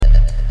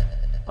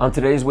On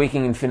today's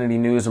Waking Infinity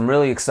News, I'm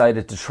really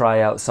excited to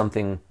try out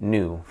something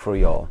new for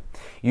y'all.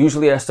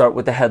 Usually I start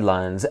with the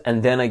headlines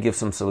and then I give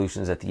some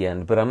solutions at the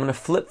end, but I'm going to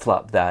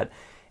flip-flop that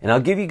and I'll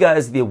give you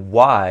guys the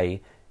why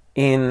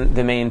in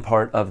the main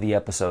part of the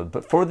episode.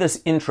 But for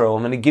this intro,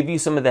 I'm going to give you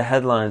some of the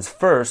headlines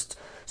first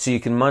so you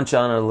can munch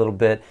on it a little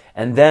bit,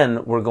 and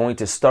then we're going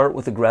to start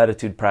with the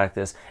gratitude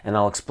practice and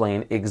I'll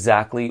explain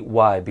exactly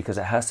why, because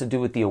it has to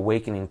do with the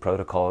awakening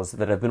protocols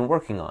that I've been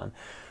working on.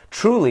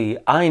 Truly,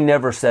 I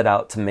never set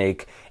out to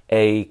make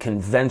a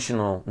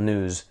conventional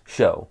news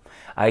show.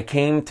 I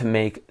came to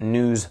make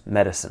news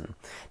medicine.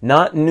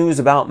 Not news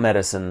about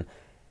medicine,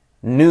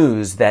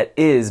 news that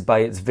is, by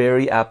its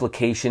very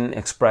application,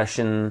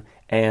 expression,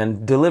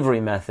 and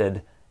delivery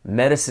method,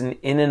 medicine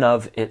in and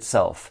of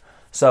itself.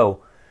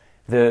 So,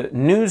 the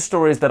news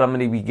stories that I'm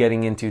going to be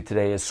getting into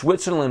today is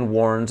Switzerland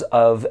warns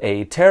of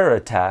a terror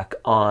attack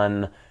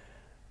on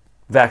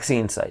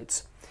vaccine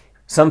sites.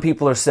 Some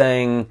people are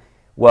saying,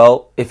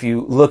 well, if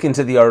you look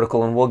into the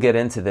article, and we'll get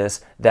into this,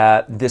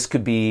 that this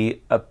could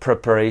be a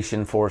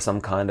preparation for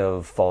some kind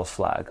of false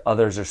flag.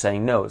 Others are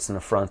saying, no, it's an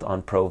affront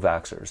on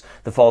pro-vaxxers.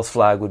 The false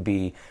flag would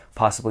be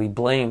possibly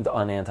blamed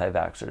on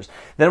anti-vaxxers.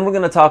 Then we're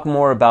going to talk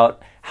more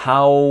about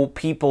how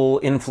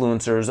people,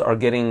 influencers, are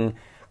getting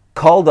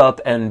called up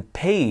and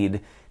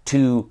paid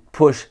to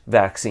push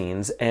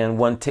vaccines, and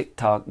one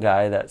TikTok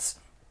guy that's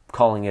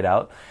calling it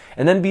out.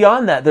 And then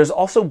beyond that, there's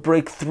also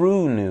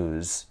breakthrough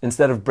news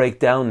instead of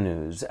breakdown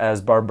news,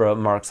 as Barbara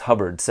Marx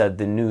Hubbard said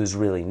the news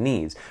really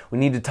needs. We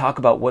need to talk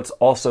about what's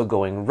also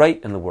going right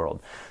in the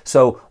world.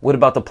 So what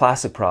about the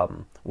plastic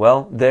problem?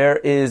 Well, there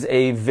is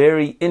a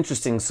very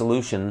interesting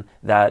solution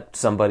that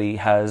somebody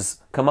has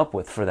come up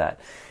with for that.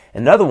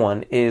 Another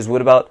one is,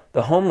 what about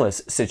the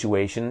homeless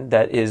situation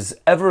that is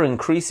ever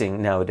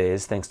increasing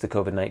nowadays thanks to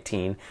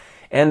COVID-19?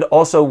 And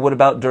also, what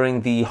about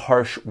during the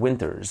harsh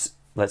winters?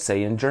 Let's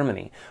say in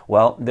Germany.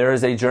 Well, there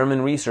is a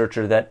German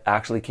researcher that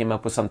actually came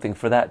up with something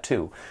for that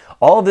too.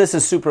 All of this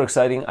is super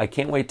exciting. I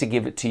can't wait to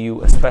give it to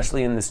you,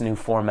 especially in this new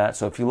format.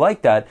 So if you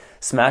like that,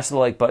 smash the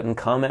like button,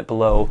 comment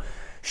below,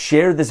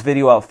 share this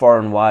video out far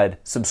and wide,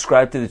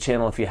 subscribe to the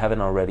channel if you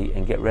haven't already,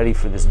 and get ready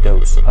for this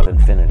dose of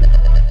infinity.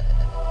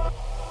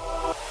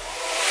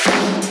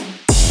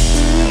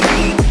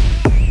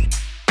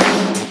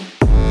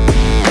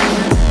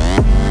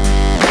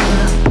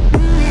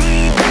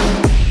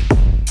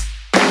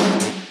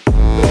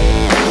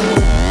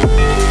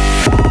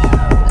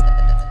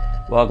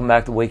 Welcome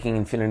back to Waking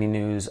Infinity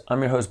News.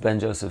 I'm your host, Ben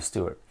Joseph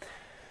Stewart.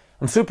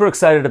 I'm super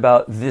excited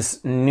about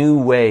this new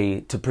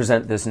way to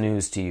present this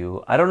news to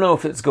you. I don't know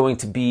if it's going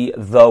to be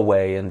the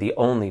way and the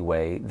only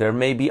way. There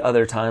may be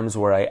other times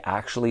where I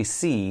actually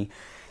see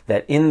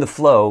that in the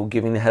flow,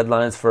 giving the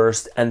headlines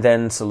first and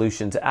then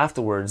solutions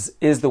afterwards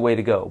is the way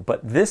to go.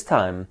 But this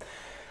time,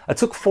 I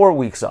took 4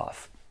 weeks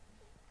off.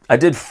 I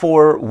did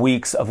 4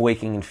 weeks of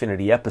Waking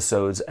Infinity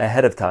episodes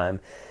ahead of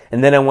time,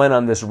 and then I went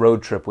on this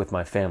road trip with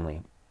my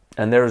family.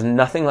 And there's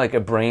nothing like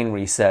a brain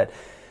reset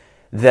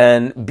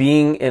than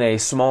being in a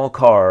small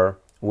car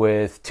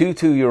with 2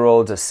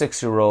 2-year-olds, a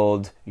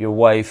 6-year-old, your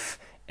wife,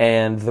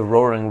 and the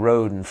roaring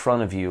road in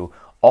front of you.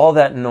 All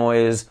that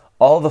noise,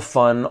 all the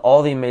fun,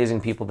 all the amazing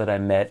people that I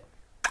met.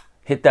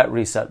 Hit that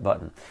reset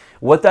button.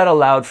 What that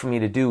allowed for me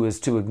to do is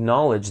to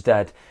acknowledge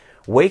that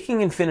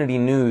Waking Infinity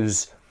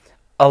News,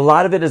 a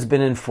lot of it has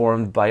been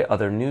informed by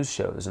other news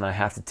shows, and I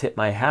have to tip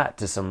my hat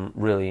to some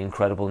really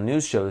incredible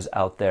news shows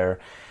out there.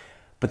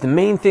 But the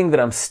main thing that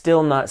I'm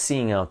still not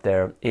seeing out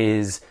there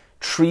is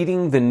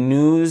treating the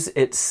news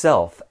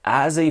itself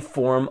as a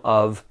form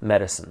of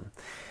medicine.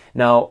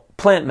 Now,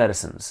 plant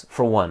medicines,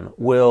 for one,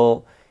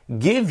 will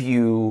give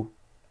you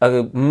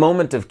a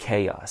moment of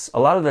chaos.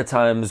 A lot of the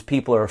times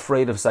people are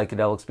afraid of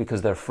psychedelics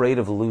because they're afraid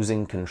of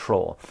losing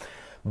control.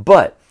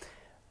 But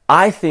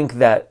I think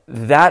that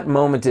that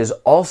moment is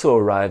also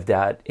arrived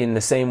at in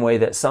the same way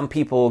that some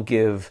people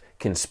give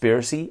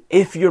conspiracy,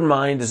 if your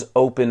mind is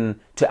open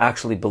to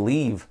actually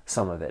believe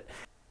some of it.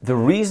 The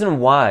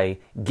reason why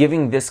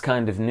giving this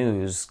kind of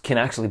news can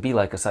actually be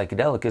like a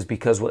psychedelic is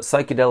because what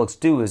psychedelics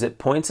do is it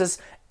points us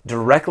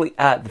directly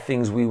at the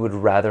things we would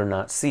rather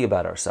not see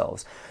about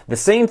ourselves. The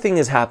same thing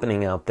is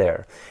happening out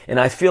there. And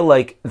I feel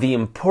like the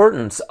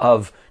importance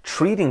of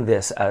treating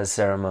this as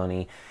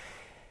ceremony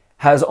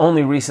has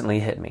only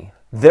recently hit me.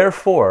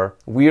 Therefore,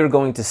 we are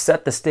going to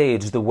set the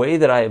stage the way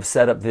that I have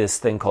set up this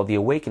thing called the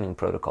awakening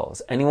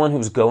protocols. Anyone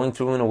who's going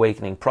through an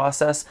awakening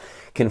process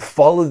can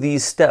follow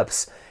these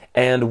steps,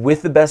 and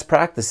with the best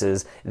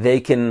practices,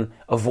 they can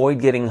avoid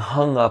getting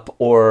hung up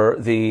or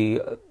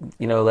the,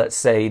 let's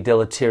say,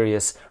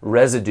 deleterious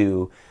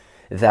residue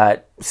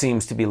that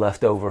seems to be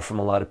left over from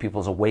a lot of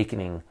people's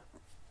awakening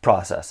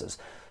processes.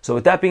 So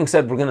with that being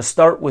said, we're going to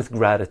start with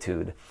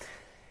gratitude.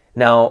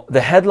 Now, the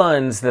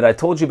headlines that I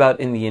told you about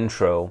in the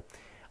intro,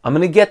 I'm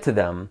going to get to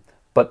them,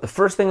 but the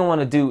first thing I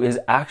want to do is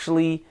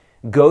actually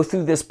go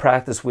through this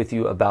practice with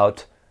you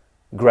about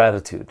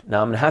gratitude.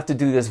 Now, I'm going to have to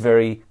do this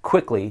very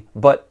quickly,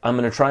 but I'm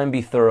going to try and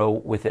be thorough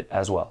with it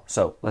as well.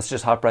 So let's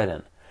just hop right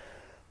in.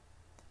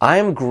 I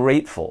am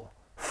grateful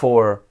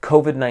for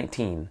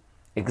COVID-19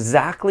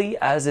 exactly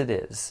as it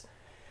is,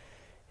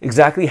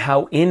 exactly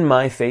how in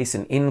my face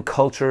and in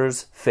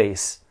culture's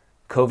face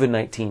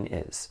COVID-19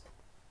 is.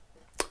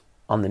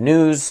 On the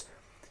news,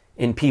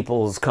 in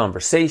people's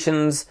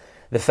conversations,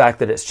 the fact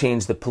that it's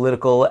changed the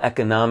political,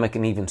 economic,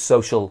 and even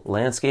social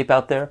landscape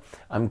out there,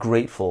 I'm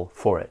grateful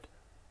for it.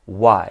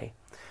 Why?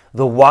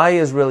 The why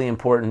is really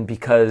important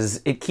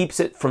because it keeps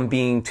it from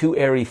being too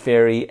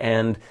airy-fairy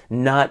and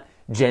not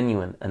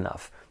genuine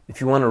enough.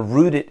 If you want to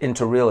root it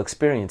into real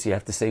experience, you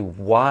have to say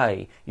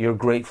why you're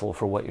grateful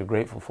for what you're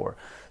grateful for.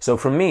 So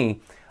for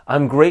me,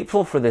 I'm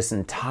grateful for this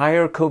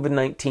entire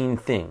COVID-19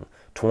 thing,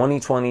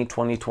 2020,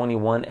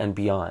 2021, and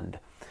beyond.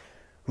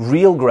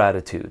 Real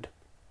gratitude.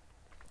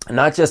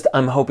 Not just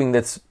I'm hoping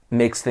this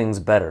makes things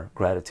better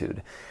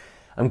gratitude.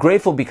 I'm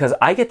grateful because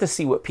I get to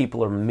see what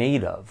people are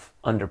made of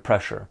under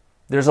pressure.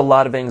 There's a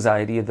lot of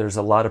anxiety, there's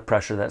a lot of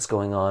pressure that's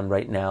going on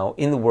right now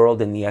in the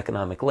world, in the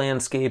economic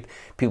landscape,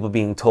 people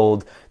being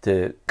told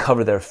to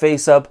cover their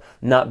face up,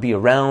 not be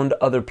around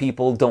other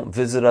people, don't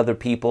visit other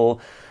people.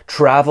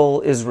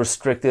 Travel is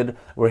restricted.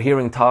 We're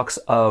hearing talks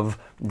of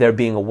there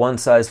being a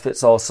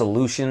one-size-fits-all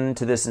solution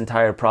to this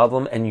entire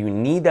problem, and you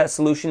need that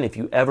solution if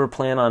you ever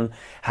plan on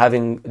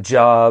having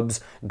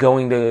jobs,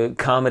 going to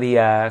comedy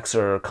acts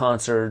or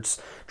concerts,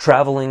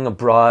 traveling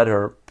abroad,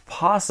 or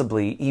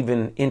possibly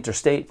even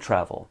interstate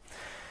travel.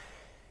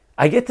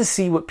 I get to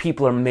see what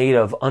people are made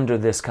of under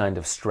this kind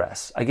of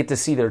stress. I get to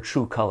see their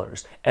true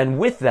colors. And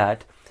with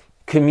that,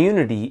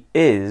 community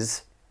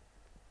is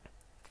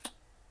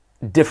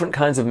different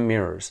kinds of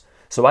mirrors.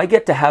 So I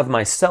get to have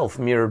myself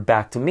mirrored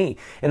back to me.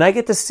 And I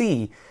get to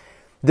see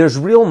there's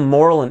real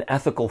moral and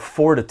ethical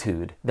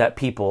fortitude that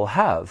people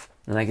have.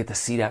 And I get to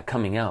see that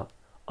coming out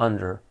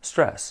under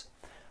stress.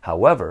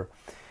 However,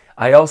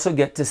 I also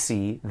get to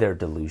see their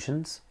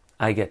delusions.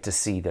 I get to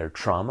see their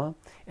trauma.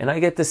 And I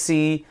get to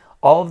see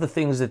all of the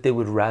things that they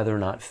would rather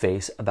not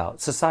face about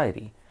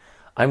society.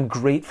 I'm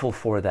grateful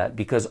for that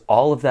because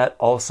all of that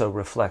also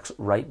reflects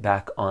right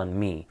back on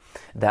me.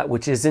 That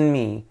which is in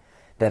me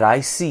that I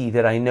see,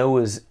 that I know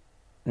is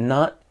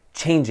not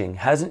changing,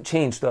 hasn't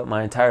changed throughout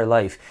my entire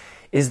life,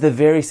 is the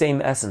very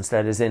same essence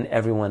that is in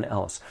everyone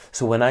else.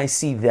 So when I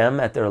see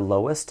them at their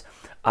lowest,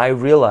 I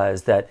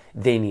realize that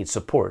they need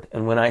support.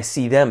 And when I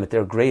see them at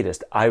their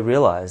greatest, I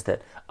realize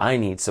that I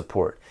need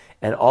support.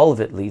 And all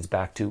of it leads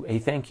back to a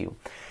thank you.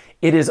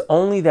 It is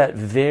only that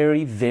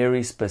very,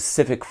 very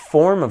specific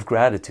form of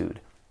gratitude,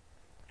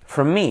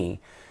 for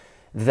me,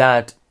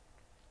 that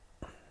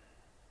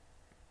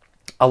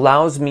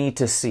allows me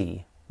to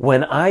see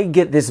when I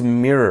get this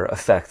mirror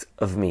effect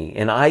of me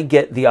and I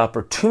get the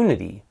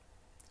opportunity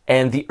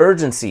and the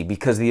urgency,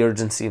 because the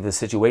urgency of the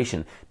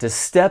situation, to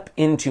step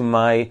into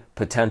my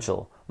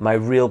potential, my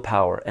real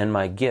power, and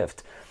my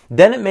gift,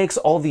 then it makes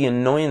all the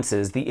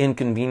annoyances, the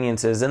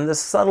inconveniences, and the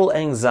subtle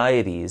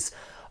anxieties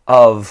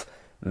of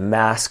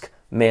mask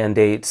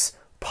mandates,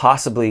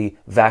 possibly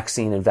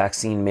vaccine and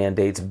vaccine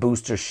mandates,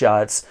 booster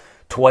shots,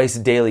 twice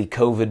daily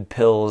COVID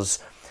pills,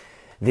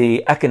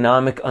 the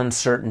economic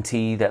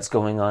uncertainty that's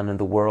going on in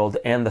the world,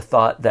 and the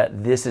thought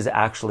that this is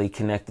actually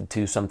connected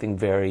to something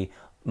very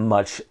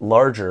much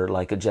larger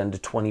like Agenda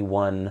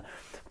 21,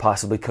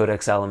 possibly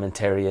Codex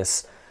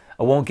Alimentarius.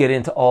 I won't get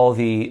into all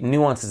the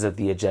nuances of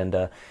the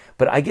agenda,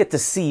 but I get to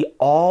see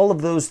all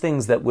of those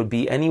things that would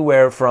be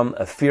anywhere from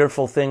a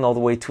fearful thing all the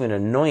way to an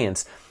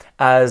annoyance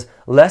as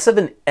less of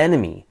an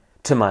enemy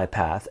to my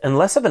path and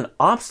less of an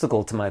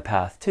obstacle to my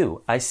path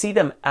too. I see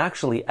them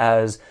actually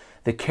as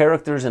the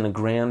characters in a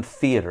grand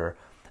theater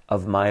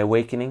of my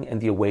awakening and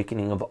the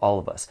awakening of all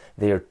of us.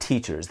 They are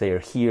teachers. They are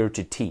here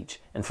to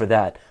teach. And for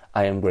that,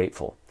 I am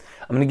grateful.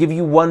 I'm going to give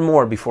you one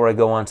more before I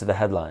go on to the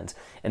headlines.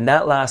 And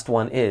that last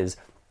one is,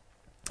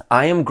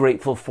 I am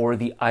grateful for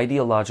the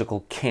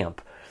ideological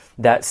camp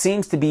that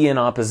seems to be in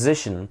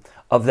opposition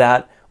of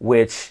that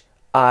which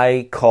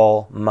I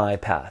call my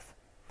path.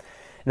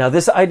 Now,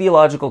 this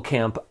ideological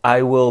camp,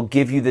 I will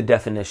give you the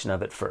definition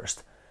of it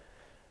first.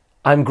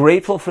 I'm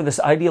grateful for this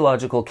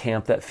ideological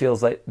camp that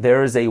feels like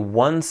there is a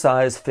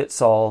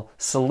one-size-fits-all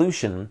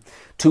solution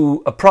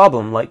to a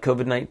problem like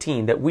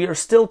COVID-19 that we are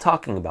still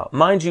talking about.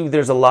 Mind you,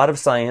 there's a lot of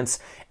science,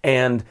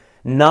 and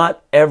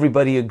not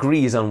everybody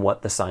agrees on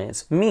what the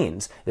science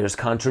means. There's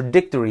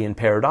contradictory and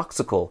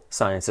paradoxical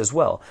science as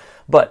well.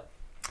 But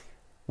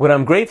what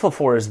I'm grateful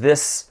for is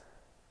this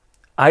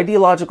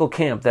ideological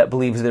camp that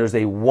believes there's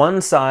a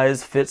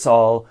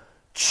one-size-fits-all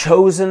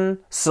chosen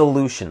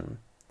solution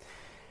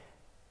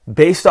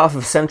based off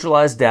of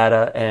centralized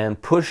data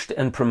and pushed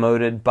and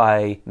promoted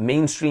by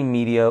mainstream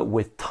media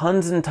with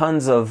tons and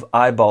tons of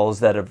eyeballs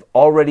that have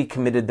already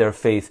committed their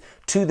faith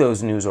to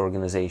those news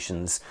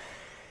organizations.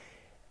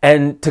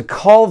 And to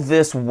call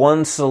this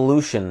one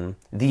solution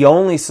the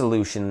only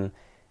solution,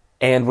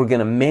 and we're going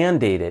to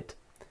mandate it,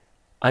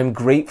 I'm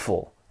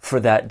grateful for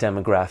that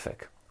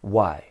demographic.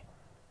 Why?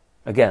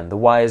 Again, the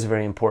why is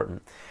very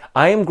important.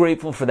 I am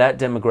grateful for that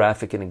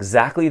demographic and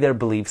exactly their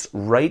beliefs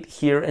right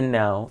here and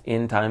now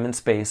in time and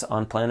space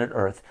on planet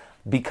Earth,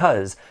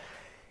 because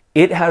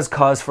it has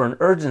cause for an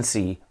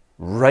urgency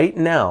right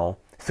now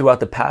throughout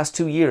the past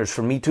 2 years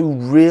for me to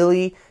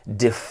really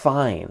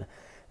define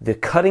the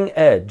cutting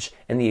edge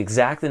and the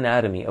exact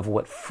anatomy of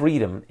what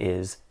freedom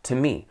is to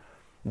me.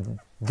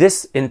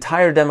 This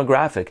entire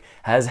demographic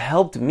has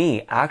helped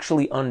me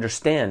actually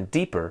understand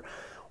deeper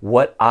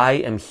what I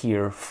am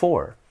here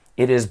for.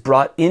 It has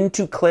brought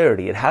into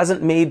clarity. It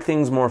hasn't made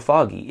things more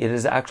foggy. It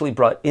has actually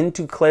brought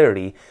into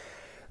clarity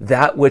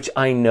that which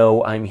I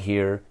know I'm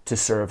here to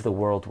serve the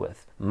world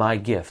with. My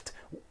gift,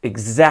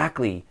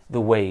 exactly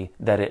the way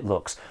that it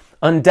looks.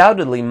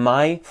 Undoubtedly,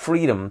 my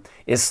freedom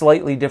is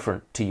slightly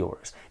different to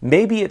yours.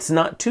 Maybe it's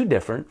not too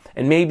different,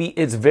 and maybe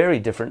it's very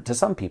different to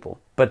some people.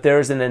 But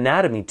there's an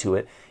anatomy to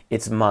it.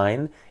 It's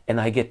mine, and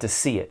I get to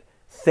see it.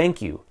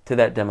 Thank you to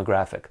that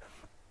demographic.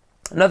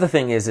 Another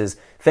thing is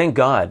thank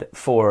God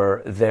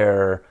for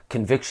their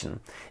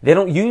conviction. They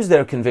don't use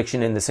their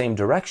conviction in the same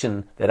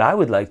direction that I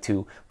would like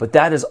to, but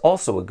that is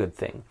also a good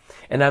thing.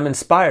 And I'm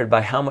inspired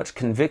by how much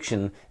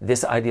conviction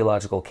this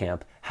ideological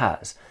camp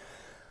has.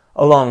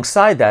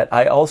 Alongside that,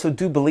 I also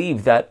do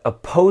believe that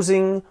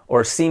opposing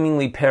or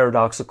seemingly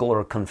paradoxical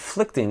or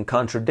conflicting,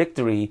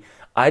 contradictory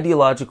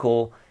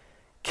ideological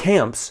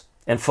camps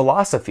and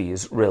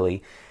philosophies,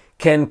 really,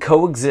 can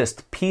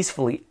coexist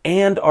peacefully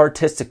and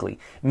artistically,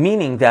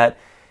 meaning that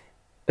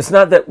it's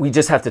not that we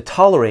just have to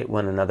tolerate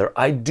one another.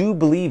 I do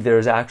believe there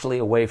is actually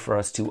a way for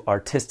us to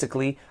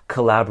artistically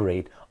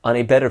collaborate on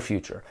a better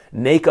future,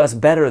 make us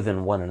better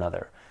than one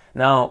another.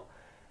 Now,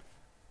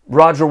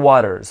 Roger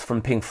Waters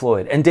from Pink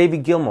Floyd and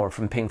David Gilmour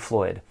from Pink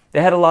Floyd,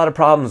 they had a lot of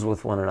problems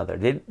with one another.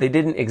 They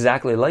didn't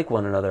exactly like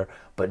one another,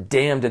 but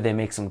damn did they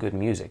make some good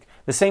music.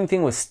 The same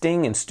thing with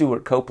Sting and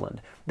Stuart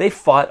Copeland. They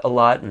fought a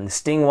lot, and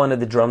Sting wanted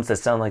the drums that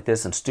sound like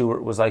this, and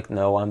Stuart was like,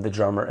 no, I'm the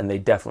drummer, and they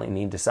definitely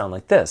need to sound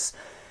like this.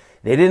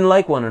 They didn't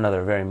like one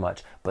another very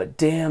much, but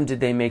damn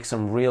did they make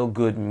some real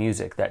good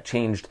music that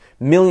changed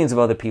millions of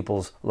other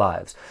people's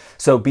lives.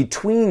 So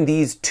between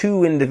these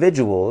two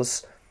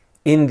individuals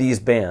in these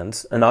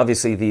bands, and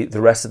obviously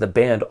the rest of the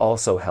band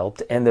also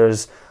helped, and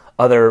there's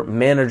other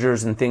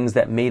managers and things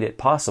that made it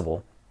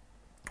possible.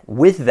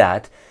 With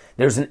that,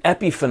 there's an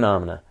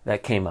epiphenomena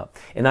that came up.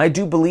 And I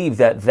do believe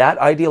that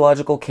that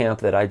ideological camp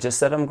that I just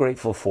said I'm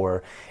grateful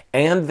for,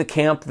 and the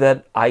camp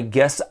that I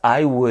guess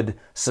I would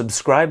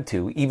subscribe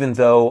to, even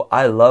though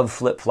I love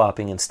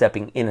flip-flopping and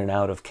stepping in and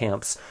out of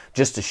camps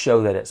just to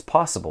show that it's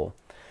possible,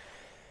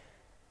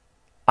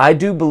 I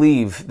do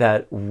believe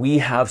that we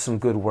have some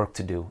good work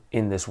to do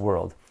in this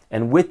world.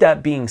 And with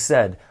that being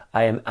said,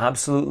 I am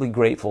absolutely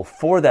grateful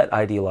for that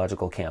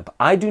ideological camp.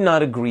 I do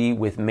not agree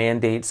with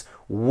mandates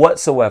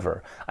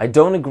whatsoever. I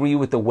don't agree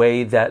with the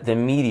way that the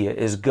media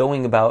is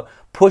going about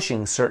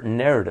pushing certain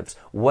narratives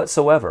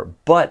whatsoever.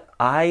 But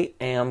I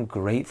am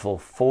grateful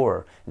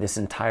for this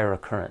entire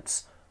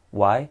occurrence.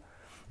 Why?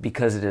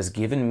 Because it has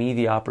given me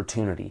the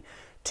opportunity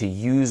to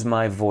use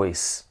my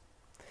voice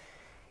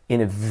in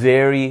a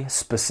very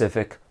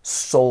specific,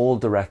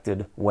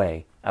 soul-directed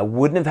way. I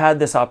wouldn't have had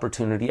this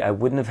opportunity, I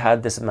wouldn't have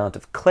had this amount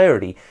of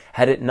clarity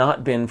had it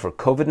not been for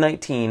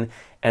COVID-19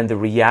 and the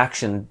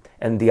reaction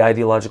and the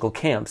ideological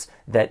camps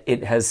that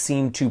it has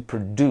seemed to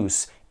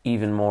produce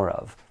even more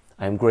of.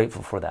 I am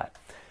grateful for that.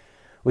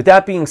 With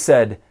that being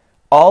said,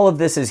 all of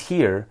this is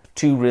here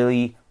to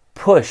really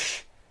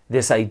push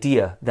this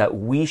idea that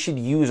we should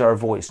use our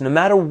voice, no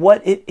matter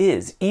what it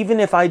is. Even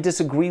if I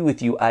disagree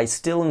with you, I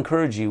still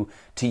encourage you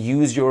to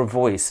use your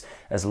voice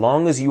as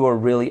long as you are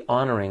really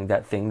honoring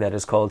that thing that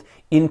is called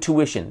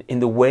intuition in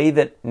the way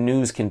that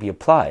news can be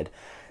applied.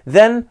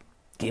 Then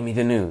give me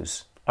the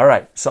news. All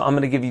right, so I'm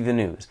going to give you the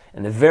news.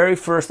 And the very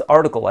first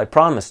article I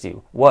promised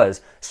you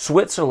was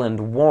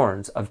Switzerland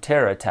warns of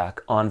terror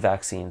attack on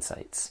vaccine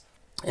sites.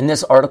 In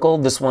this article,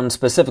 this one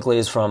specifically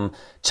is from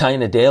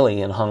China Daily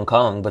in Hong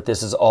Kong, but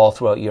this is all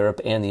throughout Europe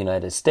and the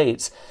United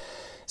States,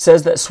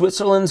 says that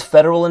Switzerland's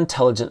Federal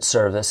Intelligence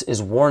Service is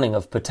warning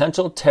of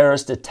potential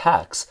terrorist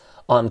attacks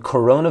on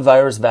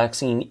coronavirus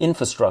vaccine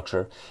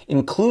infrastructure,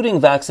 including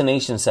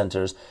vaccination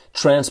centers,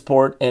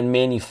 transport, and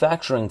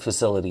manufacturing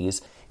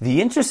facilities.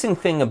 The interesting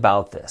thing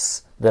about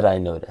this that I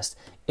noticed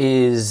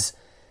is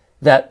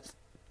that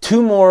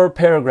 2 more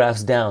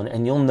paragraphs down,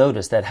 and you'll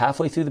notice that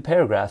halfway through the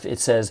paragraph, it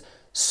says,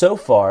 so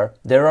far,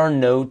 there are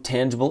no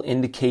tangible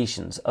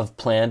indications of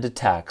planned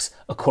attacks,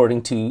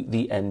 according to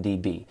the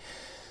NDB.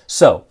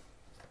 So,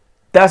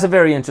 that's a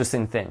very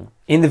interesting thing.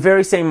 In the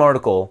very same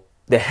article,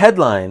 the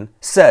headline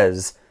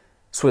says,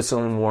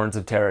 Switzerland warns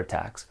of terror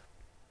attacks.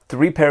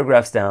 3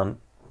 paragraphs down,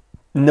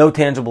 no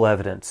tangible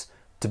evidence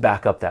to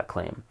back up that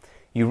claim.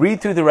 You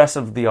read through the rest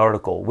of the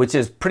article, which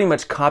is pretty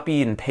much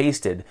copied and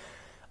pasted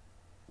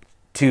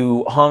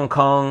to Hong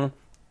Kong,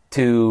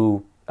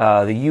 to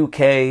the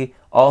UK,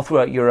 all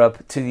throughout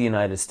Europe, to the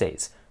United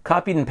States.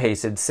 Copied and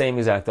pasted, same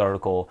exact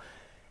article,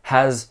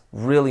 has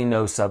really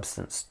no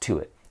substance to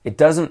it. It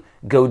doesn't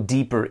go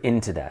deeper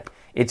into that.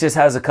 It just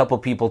has a couple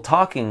people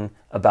talking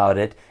about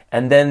it,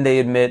 and then they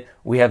admit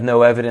we have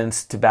no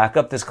evidence to back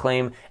up this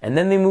claim, and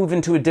then they move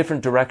into a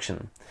different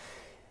direction.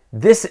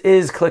 This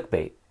is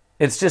clickbait.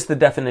 It's just the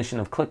definition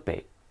of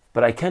clickbait.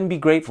 but I can be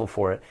grateful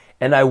for it.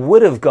 And I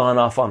would have gone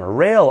off on a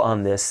rail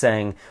on this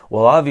saying,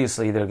 well,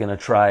 obviously they're going to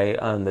try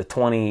on the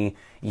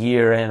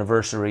 20-year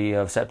anniversary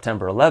of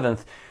September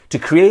 11th to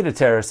create a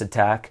terrorist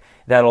attack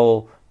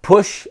that'll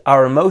push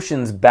our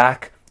emotions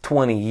back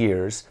 20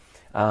 years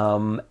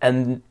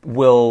and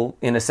will,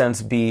 in a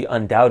sense, be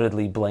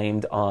undoubtedly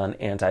blamed on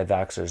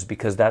anti-vaxxers,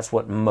 because that's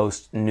what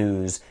most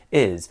news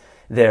is.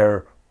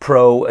 They're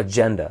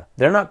pro-agenda.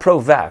 They're not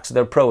pro-vax,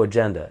 they're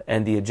pro-agenda,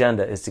 and the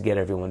agenda is to get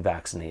everyone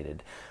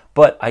vaccinated.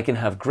 But I can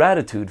have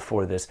gratitude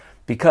for this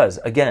because,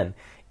 again,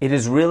 it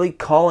is really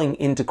calling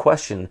into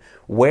question,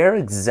 where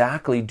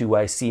exactly do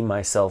I see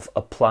myself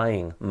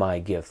applying my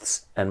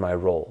gifts and my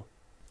role?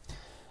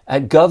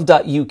 At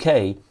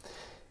gov.uk,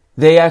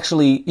 they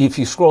actually, if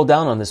you scroll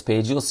down on this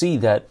page, you'll see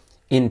that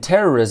in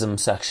terrorism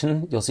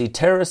section, you'll see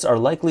terrorists are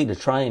likely to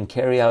try and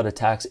carry out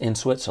attacks in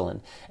Switzerland.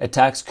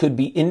 Attacks could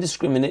be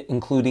indiscriminate,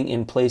 including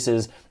in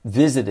places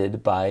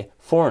visited by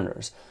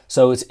foreigners.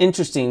 So it's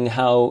interesting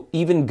how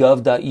even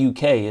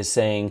gov.uk is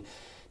saying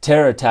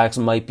terror attacks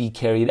might be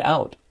carried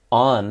out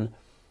on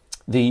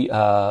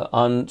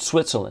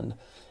Switzerland.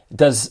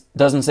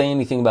 Doesn't say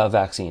anything about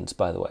vaccines,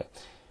 by the way.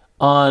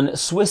 On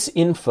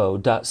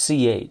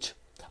swissinfo.ch,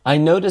 I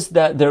noticed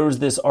that there was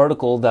this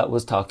article that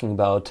was talking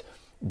about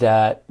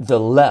that the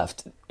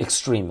left,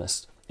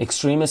 extremists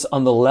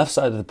on the left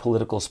side of the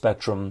political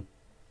spectrum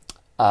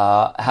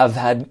have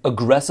had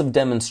aggressive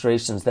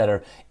demonstrations that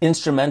are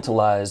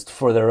instrumentalized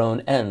for their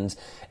own ends,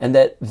 and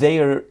that they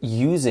are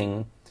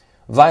using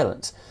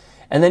violence.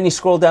 And then you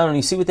scroll down and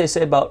you see what they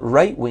say about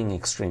right-wing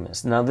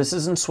extremists. Now, this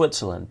is in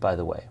Switzerland, by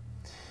the way.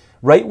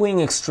 Right-wing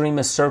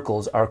extremist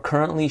circles are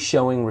currently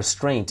showing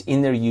restraint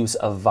in their use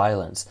of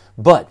violence.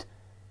 But,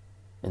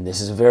 and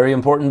this is a very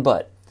important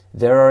but,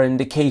 there are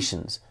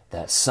indications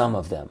that some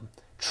of them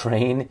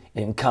train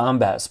in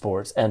combat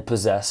sports and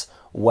possess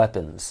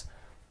weapons.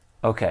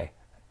 Okay,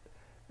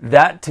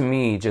 that to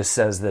me just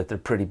says that they're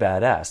pretty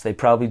badass. They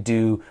probably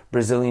do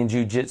Brazilian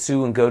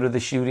Jiu-Jitsu and go to the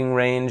shooting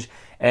range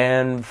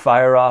and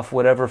fire off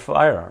whatever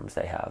firearms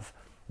they have.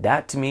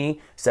 That to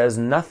me says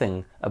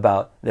nothing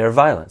about their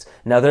violence.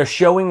 Now they're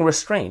showing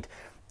restraint.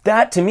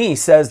 That to me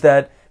says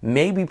that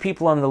maybe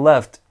people on the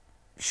left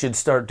should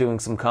start doing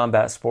some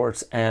combat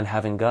sports and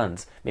having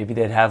guns. Maybe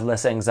they'd have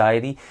less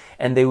anxiety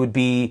and they would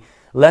be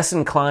less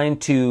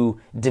inclined to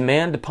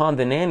demand upon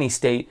the nanny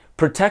state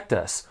protect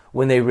us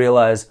when they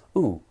realize,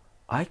 ooh,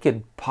 I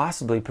could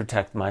possibly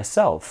protect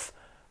myself.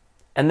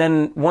 And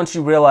then once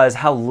you realize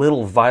how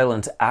little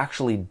violence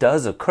actually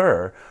does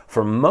occur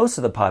for most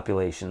of the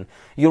population,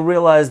 you'll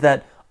realize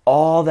that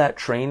all that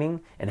training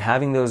and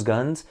having those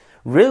guns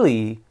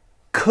really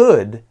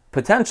could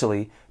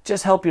potentially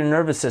just help your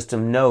nervous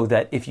system know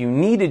that if you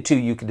needed to,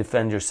 you could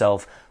defend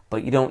yourself,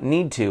 but you don't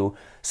need to,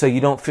 so you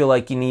don't feel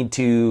like you need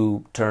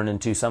to turn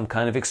into some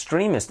kind of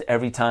extremist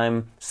every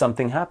time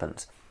something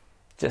happens.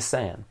 Just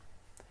saying.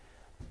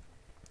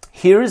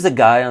 Here is a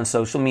guy on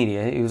social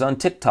media, he was on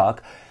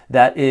TikTok,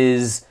 that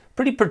is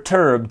pretty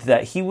perturbed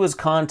that he was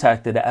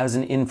contacted as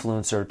an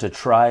influencer to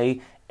try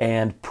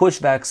and push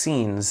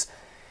vaccines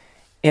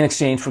in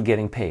exchange for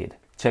getting paid.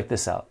 Check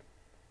this out.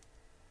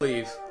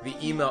 The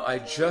email I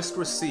just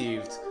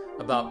received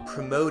about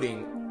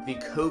promoting the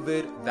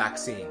COVID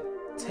vaccine.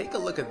 Take a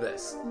look at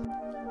this.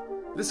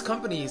 This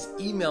company is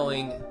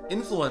emailing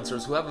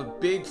influencers who have a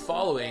big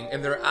following,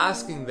 and they're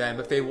asking them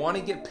if they want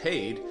to get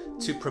paid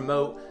to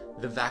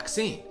promote the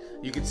vaccine.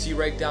 You can see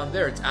right down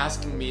there, it's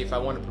asking me if I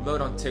want to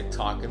promote on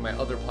TikTok and my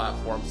other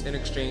platforms in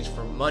exchange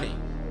for money.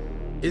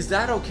 Is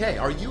that okay?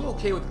 Are you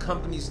okay with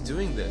companies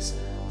doing this?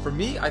 For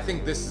me, I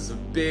think this is a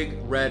big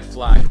red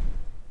flag.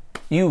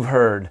 You've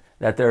heard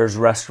that there's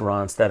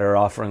restaurants that are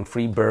offering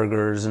free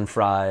burgers and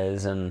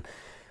fries and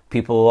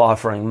people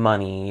offering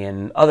money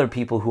and other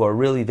people who are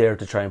really there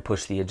to try and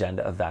push the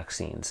agenda of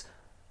vaccines.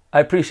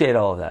 I appreciate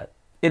all of that.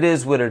 It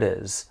is what it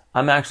is.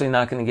 I'm actually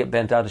not going to get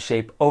bent out of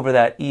shape over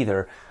that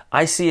either.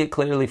 I see it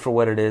clearly for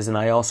what it is, and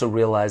I also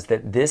realize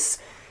that this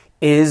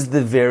is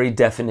the very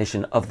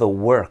definition of the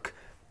work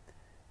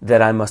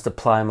that I must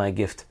apply my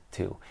gift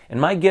to. And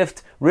my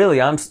gift,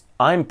 really,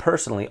 I'm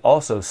personally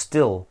also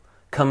still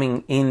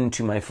coming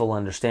into my full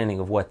understanding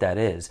of what that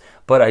is.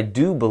 But I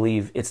do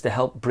believe it's to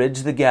help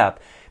bridge the gap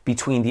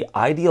between the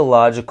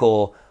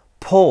ideological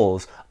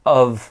poles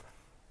of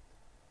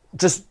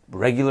just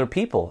regular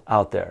people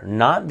out there,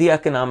 not the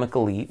economic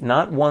elite,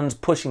 not ones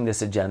pushing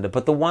this agenda,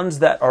 but the ones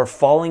that are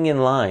falling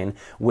in line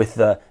with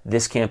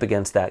this camp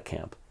against that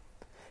camp.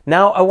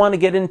 Now I want to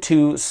get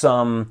into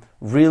some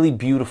really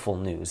beautiful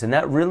news, and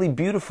that really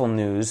beautiful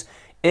news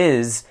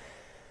is,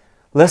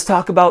 let's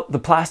talk about the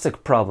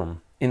plastic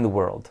problem in the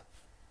world.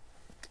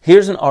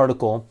 Here's an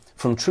article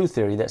from True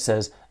Theory that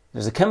says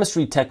there's a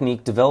chemistry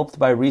technique developed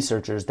by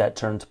researchers that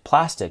turned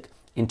plastic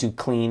into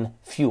clean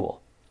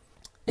fuel.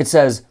 It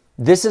says,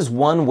 this is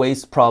one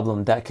waste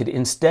problem that could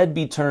instead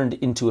be turned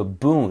into a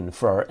boon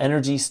for our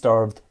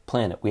energy-starved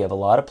planet. We have a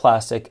lot of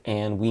plastic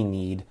and we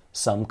need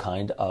some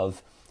kind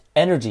of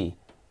energy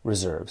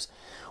reserves.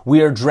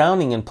 We are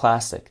drowning in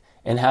plastic,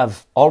 and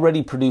have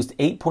already produced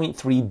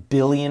 8.3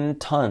 billion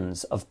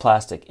tons of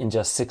plastic in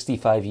just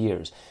 65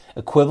 years,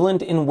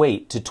 equivalent in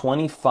weight to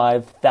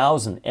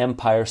 25,000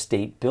 Empire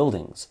State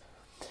Buildings.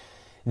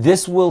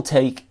 This will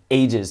take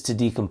ages to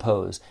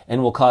decompose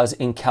and will cause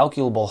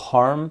incalculable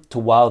harm to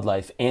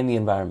wildlife and the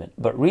environment.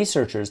 But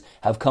researchers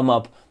have come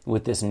up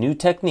with this new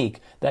technique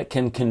that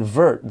can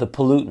convert the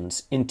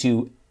pollutants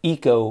into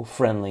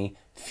eco-friendly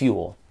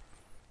fuel.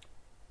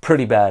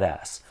 Pretty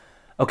badass.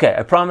 Okay,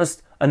 I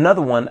promised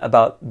another one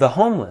about the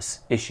homeless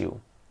issue.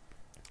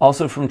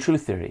 Also from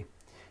Truth Theory.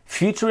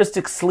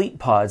 Futuristic sleep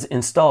pods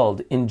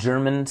installed in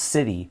German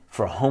city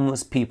for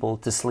homeless people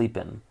to sleep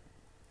in.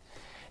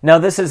 Now,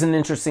 this is an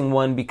interesting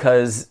one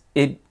because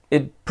it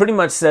pretty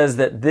much says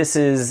that this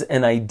is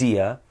an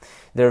idea.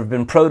 There have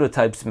been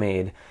prototypes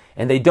made,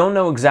 and they don't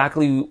know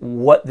exactly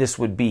what this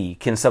would be.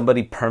 Can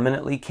somebody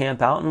permanently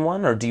camp out in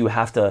one, or do you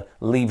have to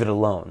leave it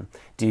alone?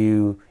 Do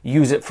you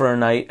use it for a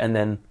night and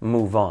then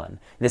move on?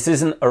 This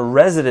isn't a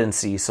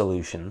residency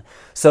solution,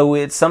 so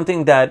it's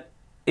something that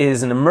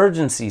is an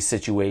emergency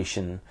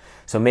situation.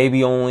 So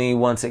maybe only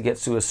once it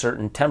gets to a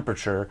certain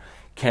temperature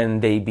can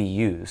they be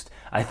used.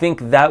 I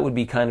think that would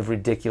be kind of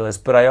ridiculous,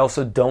 but I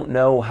also don't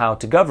know how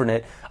to govern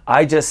it.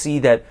 I just see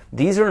that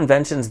these are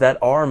inventions that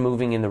are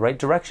moving in the right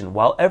direction.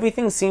 While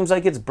everything seems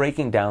like it's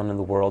breaking down in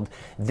the world,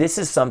 this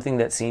is something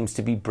that seems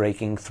to be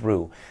breaking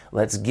through.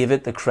 Let's give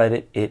it the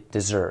credit it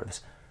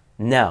deserves.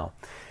 Now,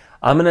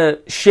 I'm going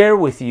to share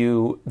with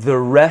you the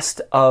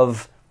rest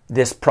of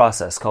this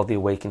process called the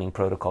Awakening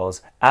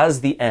Protocols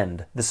as the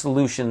end, the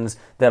solutions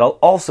that I'll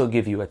also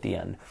give you at the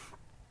end.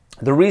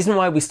 The reason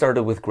why we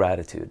started with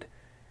gratitude.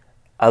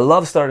 I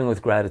love starting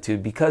with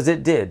gratitude because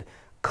it did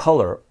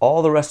color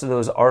all the rest of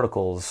those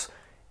articles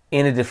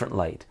in a different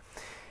light.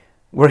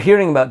 We're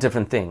hearing about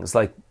different things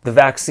like the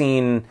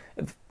vaccine.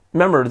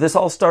 Remember, this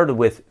all started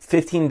with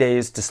 15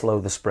 days to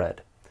slow the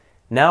spread.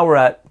 Now we're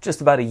at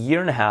just about a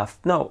year and a half.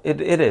 No,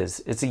 it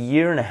is. It's a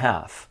year and a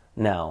half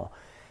now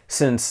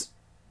since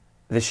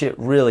the shit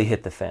really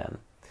hit the fan.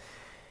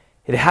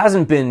 It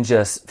hasn't been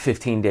just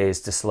 15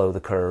 days to slow the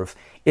curve.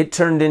 It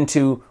turned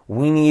into,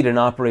 we need an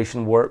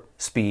Operation Warp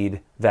Speed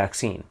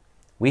vaccine.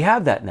 We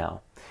have that now.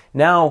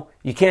 Now,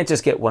 you can't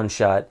just get one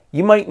shot.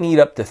 You might need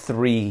up to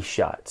 3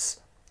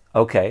 shots.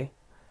 Okay.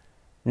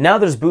 Now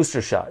there's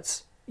booster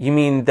shots. You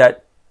mean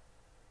that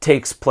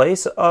takes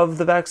place of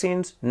the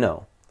vaccines?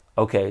 No.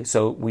 Okay,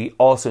 so we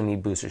also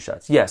need booster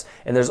shots. Yes,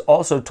 and there's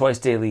also twice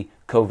daily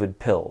COVID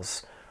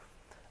pills.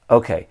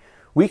 Okay.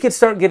 We could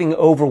start getting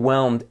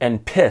overwhelmed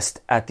and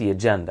pissed at the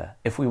agenda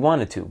if we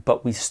wanted to,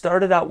 but we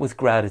started out with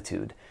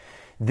gratitude.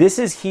 This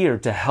is here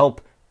to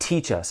help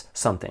teach us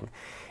something.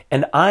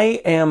 And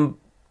I am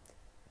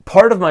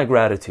part of my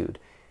gratitude,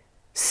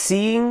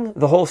 seeing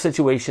the whole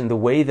situation the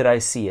way that I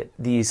see it,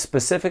 the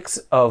specifics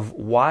of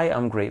why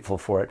I'm grateful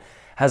for it,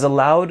 has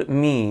allowed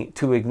me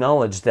to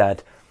acknowledge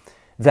that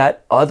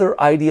that other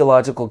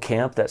ideological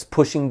camp that's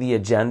pushing the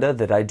agenda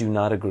that I do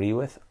not agree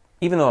with,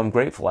 even though I'm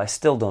grateful, I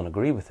still don't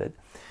agree with it.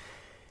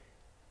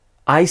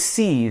 I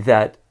see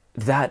that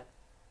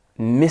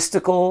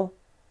mystical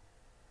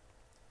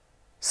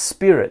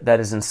spirit that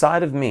is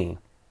inside of me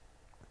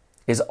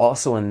is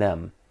also in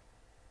them.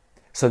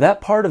 So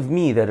that part of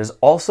me that is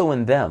also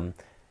in them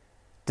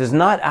does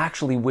not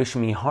actually wish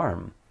me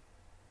harm.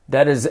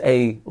 That is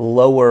a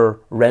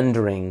lower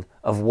rendering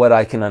of what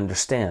I can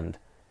understand.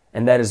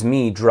 And that is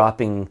me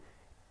dropping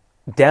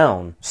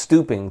down,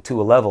 stooping to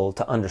a level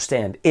to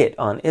understand it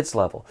on its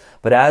level.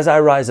 But as I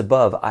rise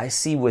above, I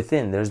see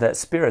within, there's that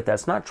spirit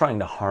that's not trying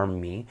to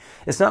harm me.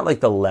 It's not like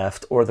the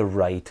left or the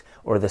right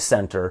or the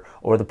center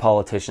or the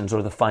politicians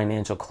or the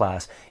financial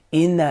class.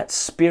 In that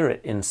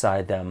spirit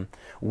inside them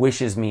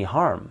wishes me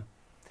harm.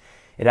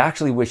 It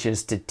actually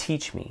wishes to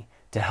teach me,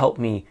 to help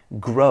me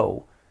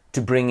grow,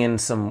 to bring in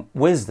some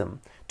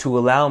wisdom, to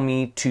allow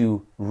me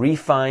to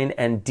refine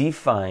and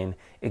define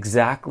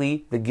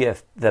exactly the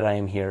gift that I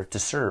am here to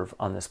serve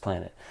on this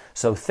planet.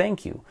 So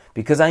thank you,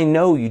 because I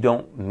know you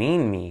don't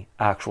mean me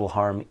actual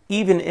harm,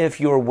 even if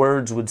your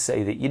words would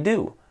say that you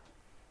do.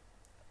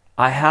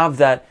 I have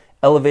that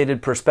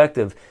elevated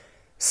perspective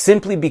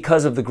simply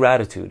because of the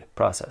gratitude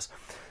process.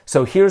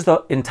 So here's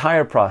the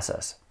entire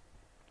process.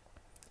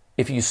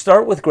 If you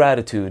start with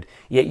gratitude,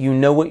 yet you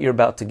know what you're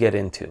about to get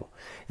into,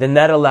 then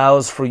that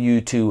allows for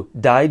you to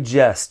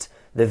digest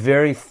the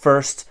very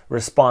first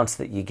response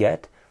that you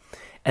get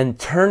and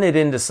turn it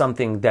into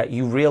something that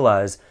you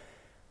realize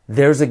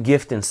there's a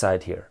gift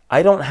inside here.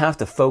 I don't have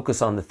to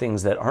focus on the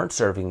things that aren't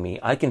serving me.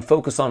 I can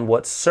focus on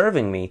what's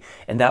serving me,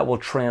 and that will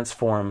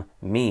transform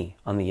me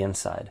on the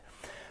inside.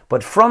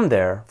 But from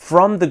there,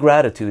 from the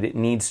gratitude, it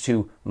needs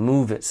to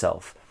move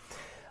itself.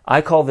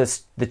 I call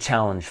this the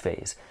challenge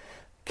phase.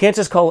 Can't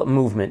just call it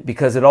movement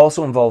because it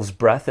also involves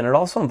breath, and it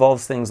also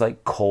involves things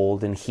like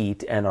cold and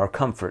heat and our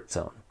comfort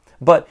zone.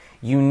 But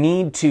you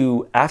need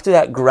to, after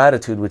that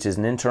gratitude, which is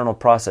an internal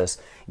process,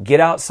 get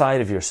outside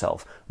of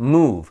yourself,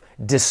 move,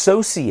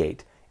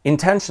 dissociate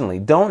intentionally.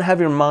 Don't have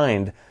your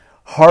mind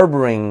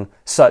harboring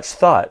such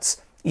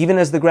thoughts, even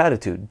as the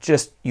gratitude.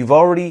 Just, you've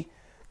already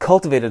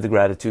cultivated the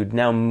gratitude,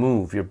 now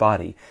move your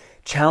body.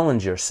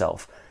 Challenge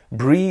yourself.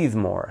 Breathe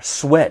more.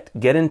 Sweat.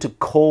 Get into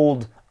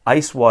cold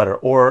ice water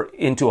or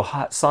into a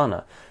hot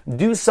sauna.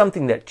 Do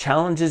something that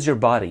challenges your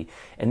body.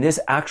 And this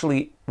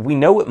actually, we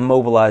know it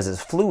mobilizes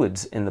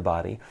fluids in the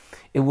body.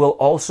 It will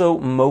also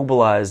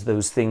mobilize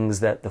those things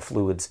that the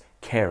fluids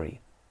carry.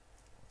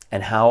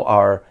 And how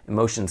our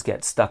emotions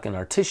get stuck in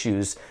our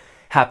tissues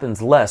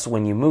happens less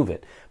when you move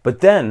it.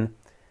 But then,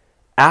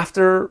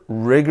 after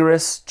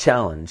rigorous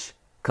challenge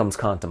comes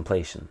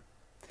contemplation.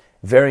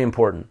 Very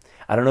important.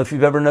 I don't know if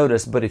you've ever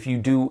noticed, but if you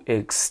do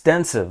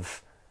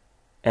extensive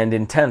and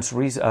intense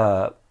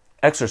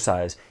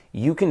exercise,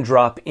 you can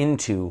drop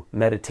into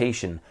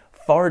meditation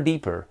far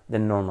deeper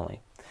than normally.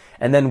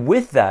 And then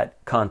with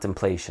that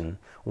contemplation,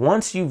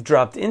 once you've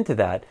dropped into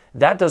that,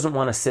 that doesn't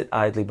want to sit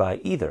idly by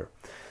either.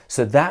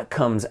 So that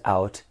comes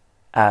out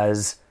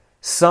as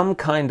some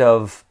kind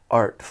of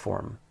art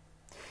form.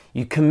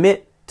 You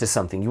commit to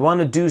something. You want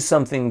to do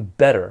something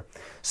better.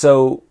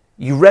 So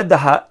you read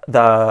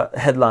the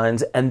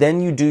headlines and then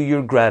you do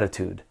your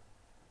gratitude.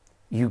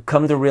 You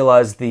come to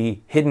realize the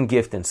hidden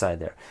gift inside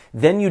there.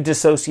 Then you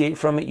dissociate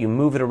from it, you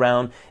move it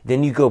around,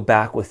 then you go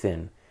back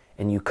within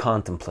and you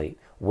contemplate.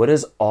 What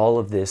does all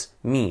of this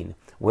mean?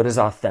 What is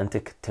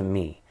authentic to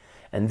me?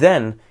 And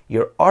then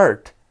your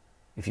art,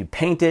 if you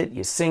paint it,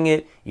 you sing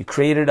it, you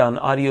create it on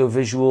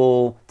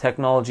audio-visual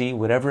technology,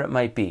 whatever it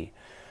might be,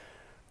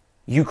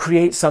 you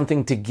create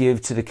something to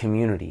give to the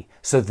community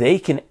so they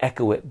can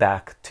echo it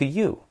back to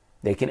you.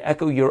 They can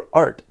echo your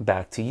art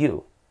back to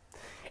you.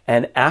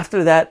 And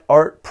after that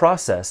art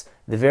process,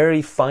 the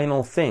very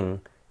final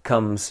thing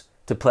comes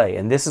to play.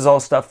 And this is all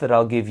stuff that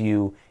I'll give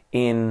you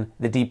in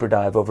the deeper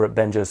dive over at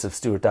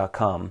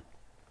benjosephstewart.com,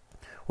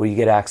 where you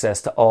get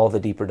access to all the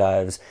deeper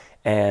dives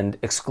and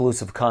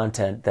exclusive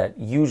content that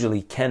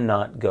usually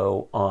cannot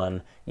go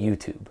on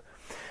YouTube.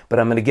 But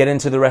I'm going to get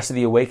into the rest of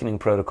the awakening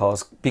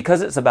protocols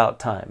because it's about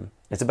time.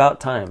 It's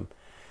about time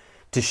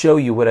to show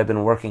you what I've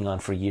been working on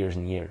for years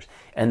and years.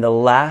 And the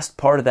last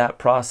part of that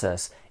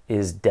process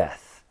is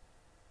death.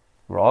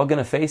 We're all going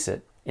to face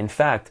it. In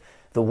fact,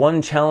 the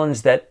one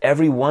challenge that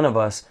every one of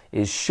us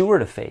is sure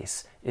to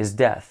face is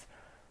death.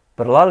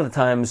 But a lot of the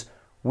times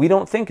we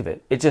don't think of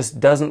it. It just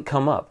doesn't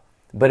come up.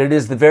 But it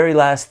is the very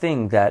last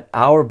thing that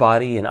our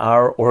body and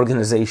our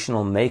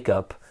organizational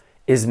makeup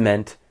is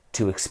meant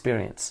to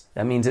experience.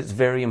 That means it's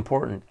very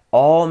important.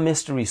 All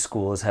mystery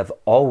schools have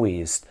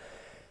always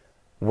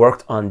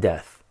worked on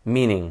death,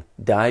 meaning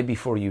die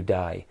before you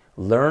die.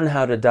 Learn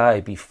how to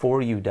die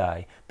before you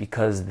die,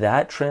 because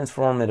that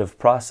transformative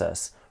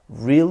process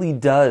really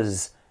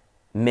does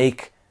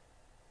make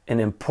an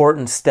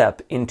important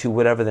step into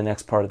whatever the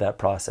next part of that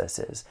process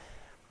is.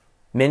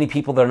 Many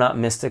people that are not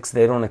mystics,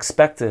 they don't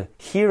expect to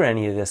hear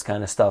any of this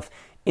kind of stuff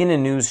in a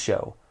news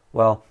show.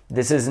 Well,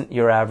 this isn't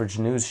your average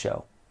news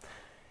show.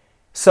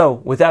 So,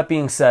 with that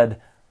being said,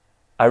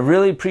 I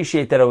really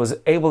appreciate that I was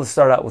able to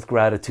start out with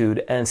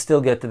gratitude and still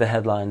get to the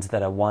headlines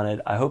that I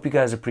wanted. I hope you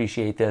guys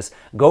appreciate this.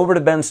 Go over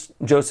to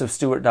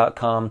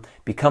benjosephstewart.com,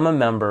 become a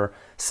member,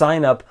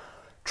 sign up.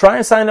 Try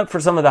and sign up for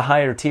some of the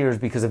higher tiers,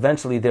 because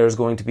eventually there's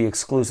going to be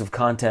exclusive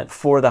content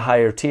for the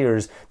higher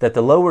tiers that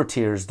the lower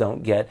tiers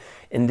don't get.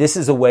 And this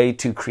is a way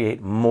to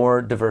create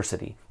more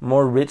diversity,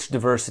 more rich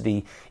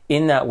diversity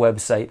in that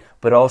website,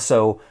 but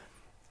also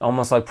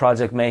almost like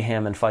Project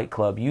Mayhem and Fight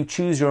Club. You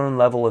choose your own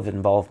level of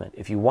involvement.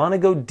 If you want to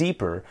go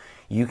deeper,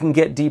 you can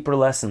get deeper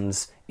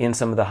lessons in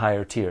some of the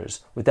higher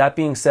tiers. With that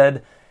being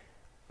said,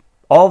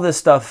 all this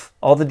stuff,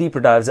 all the deeper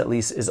dives at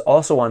least, is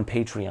also on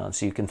Patreon.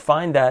 So you can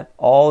find that.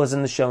 All is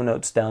in the show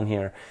notes down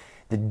here.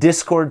 The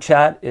Discord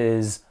chat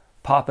is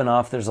popping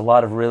off. There's a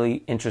lot of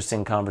really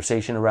interesting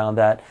conversation around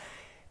that.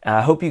 And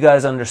I hope you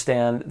guys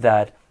understand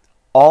that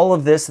all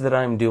of this that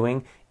I'm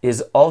doing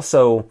is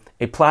also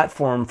a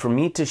platform for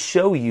me to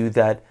show you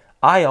that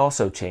I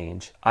also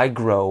change. I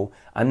grow.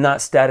 I'm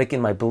not static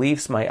in my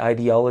beliefs, my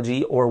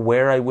ideology, or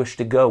where I wish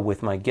to go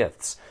with my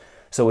gifts.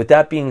 So with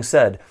that being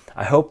said,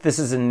 I hope this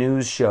is a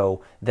news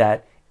show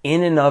that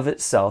in and of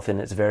itself, in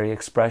its very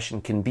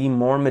expression, can be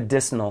more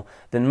medicinal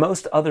than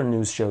most other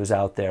news shows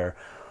out there,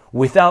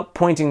 without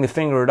pointing the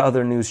finger at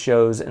other news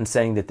shows and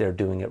saying that they're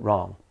doing it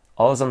wrong.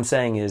 All I'm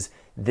saying is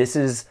this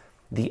is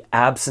the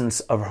absence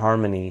of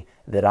harmony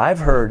that I've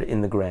heard in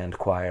the grand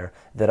choir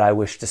that I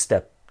wish to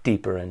step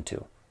deeper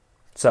into.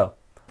 So,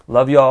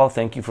 love you all.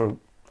 Thank you for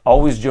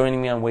always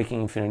joining me on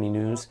Waking Infinity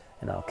News,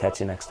 and I'll catch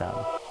you next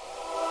time.